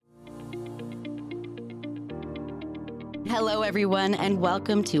Hello, everyone, and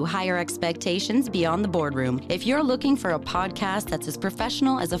welcome to Higher Expectations Beyond the Boardroom. If you're looking for a podcast that's as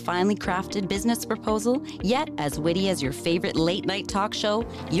professional as a finely crafted business proposal, yet as witty as your favorite late-night talk show,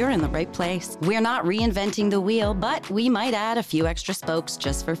 you're in the right place. We're not reinventing the wheel, but we might add a few extra spokes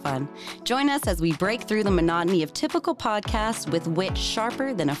just for fun. Join us as we break through the monotony of typical podcasts with wit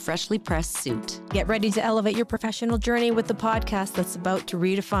sharper than a freshly pressed suit. Get ready to elevate your professional journey with the podcast that's about to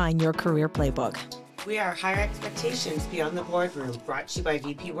redefine your career playbook. We are Higher Expectations Beyond the Boardroom, brought to you by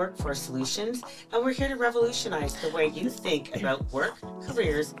VP Workforce Solutions, and we're here to revolutionize the way you think about work,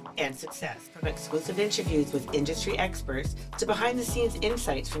 careers, and success. From exclusive interviews with industry experts to behind-the-scenes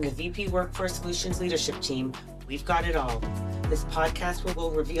insights from the VP Workforce Solutions leadership team, we've got it all. This podcast will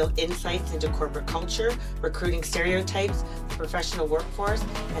reveal insights into corporate culture, recruiting stereotypes, the professional workforce,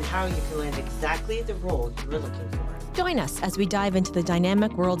 and how you can land exactly the role you're looking for. Join us as we dive into the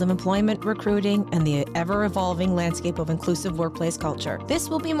dynamic world of employment, recruiting, and the ever-evolving landscape of inclusive workplace culture. This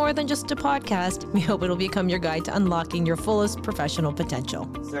will be more than just a podcast. We hope it'll become your guide to unlocking your fullest professional potential.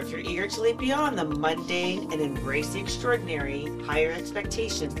 So if you're eager to leap beyond the mundane and embrace the extraordinary, Higher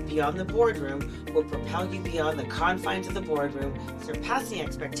Expectations Beyond the Boardroom will propel you beyond the confines of the boardroom, surpassing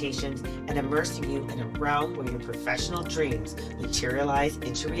expectations and immersing you in a realm where your professional dreams materialize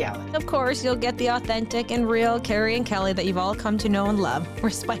into reality. Of course, you'll get the authentic and real Kerri and Kelly that you've all come to know and love.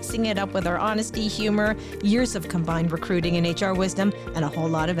 We're spicing it up with our honesty, humor, years of combined recruiting and HR wisdom, and a whole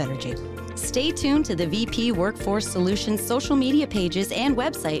lot of energy. Stay tuned to the VP Workforce Solutions social media pages and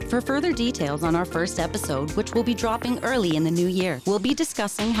website for further details on our first episode, which will be dropping early in the new year. We'll be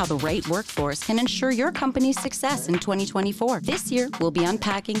discussing how the right workforce can ensure your company's success in 2024. This year, we'll be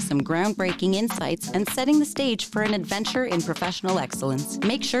unpacking some groundbreaking insights and setting the stage for an adventure in professional excellence.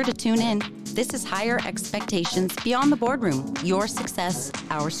 Make sure to tune in. This is Higher Expectations Beyond the Boardroom. Your success,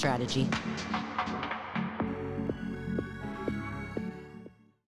 our strategy.